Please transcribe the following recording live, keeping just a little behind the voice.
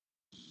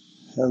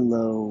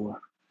Hello.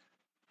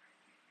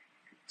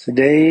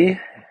 Today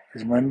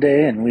is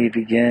Monday and we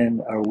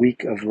begin our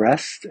week of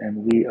rest,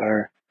 and we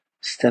are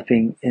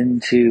stepping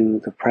into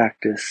the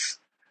practice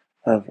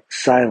of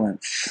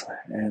silence.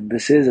 And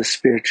this is a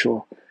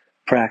spiritual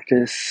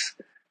practice.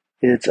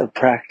 It's a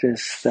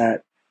practice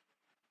that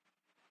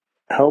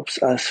helps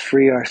us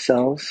free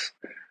ourselves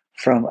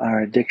from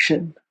our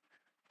addiction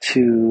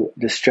to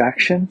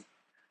distraction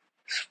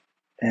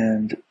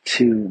and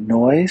to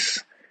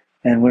noise.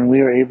 And when we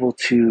are able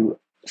to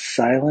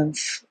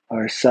silence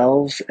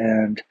ourselves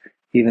and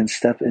even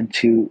step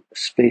into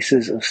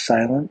spaces of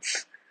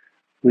silence,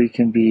 we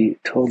can be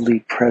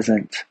totally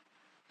present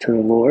to the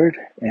Lord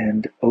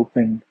and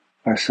open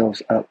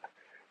ourselves up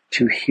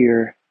to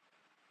hear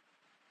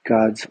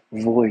God's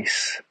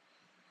voice.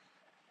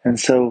 And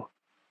so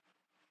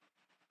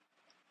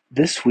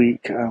this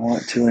week, I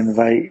want to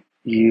invite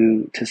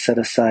you to set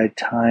aside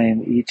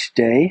time each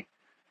day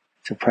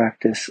to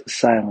practice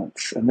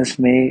silence. And this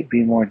may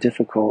be more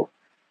difficult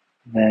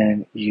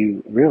than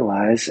you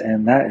realize,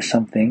 and that is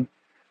something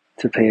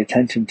to pay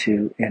attention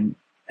to in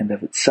and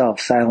of itself.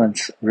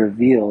 Silence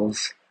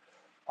reveals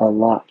a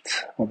lot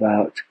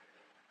about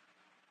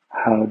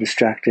how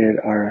distracted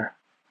our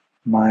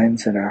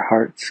minds and our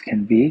hearts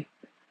can be,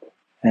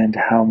 and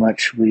how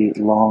much we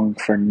long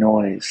for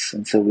noise.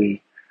 And so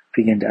we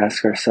begin to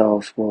ask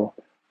ourselves, well,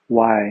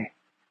 why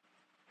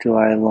do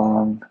I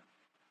long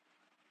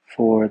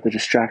for the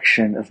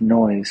distraction of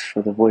noise,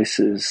 for the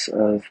voices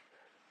of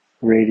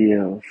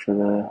radio, for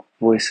the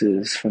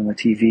voices from the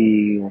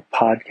TV or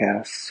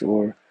podcasts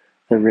or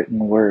the written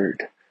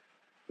word?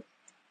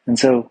 And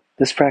so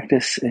this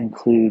practice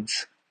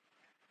includes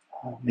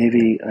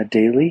maybe a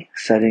daily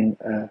setting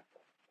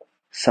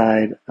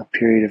aside a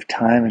period of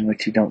time in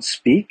which you don't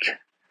speak,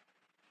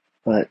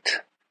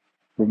 but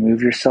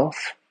remove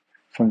yourself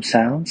from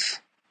sounds.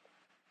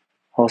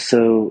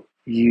 Also,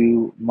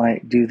 you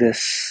might do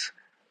this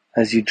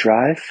as you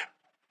drive,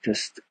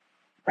 just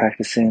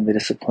practicing the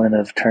discipline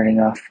of turning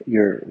off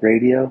your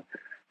radio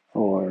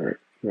or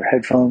your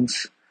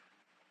headphones,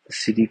 the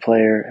CD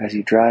player as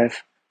you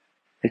drive.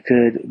 It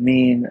could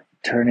mean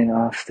turning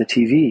off the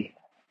TV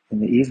in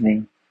the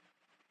evening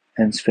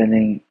and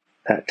spending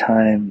that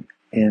time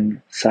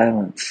in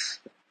silence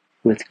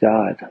with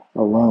God,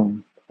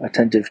 alone,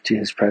 attentive to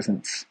His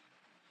presence.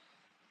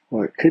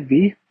 Or it could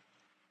be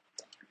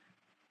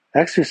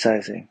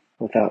exercising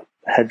without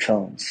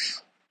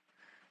headphones.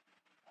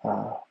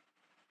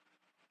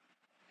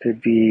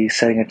 Could be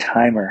setting a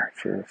timer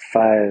for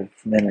 5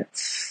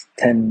 minutes,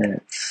 10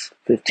 minutes,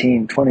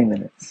 15, 20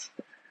 minutes,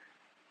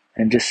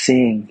 and just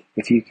seeing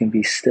if you can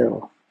be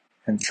still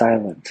and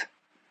silent,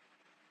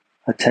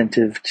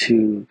 attentive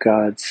to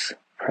God's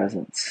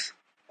presence.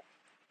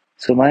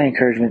 So my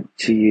encouragement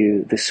to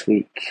you this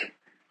week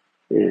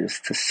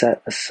is to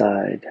set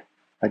aside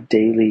a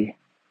daily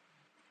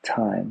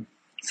time.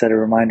 Set a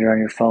reminder on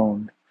your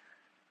phone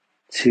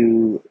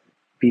to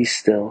be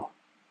still,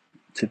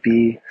 to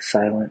be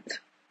silent,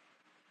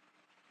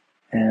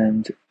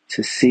 and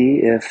to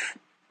see if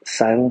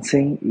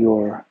silencing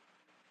your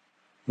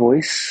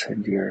voice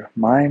and your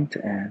mind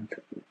and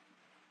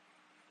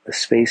the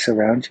space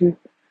around you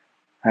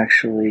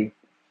actually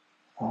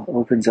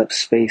opens up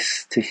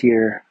space to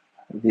hear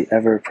the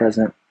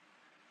ever-present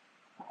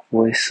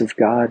voice of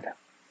God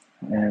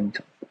and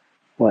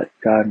what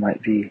God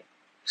might be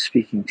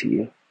speaking to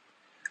you.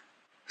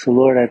 So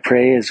Lord, I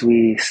pray as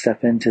we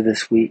step into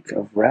this week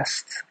of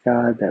rest,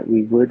 God, that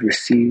we would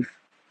receive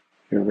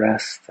your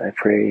rest. I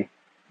pray,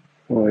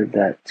 Lord,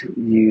 that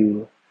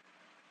you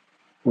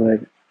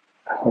would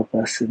help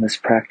us in this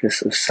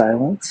practice of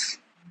silence,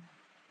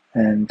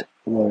 and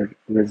Lord,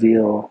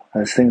 reveal,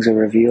 as things are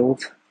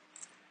revealed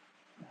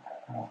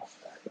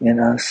in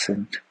us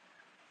and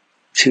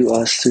to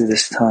us through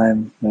this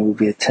time, may we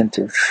be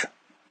attentive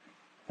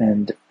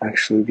and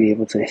actually be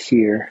able to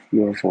hear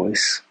your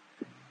voice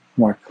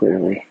more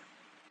clearly.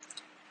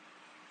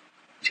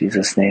 In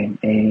Jesus' name,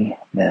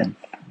 amen.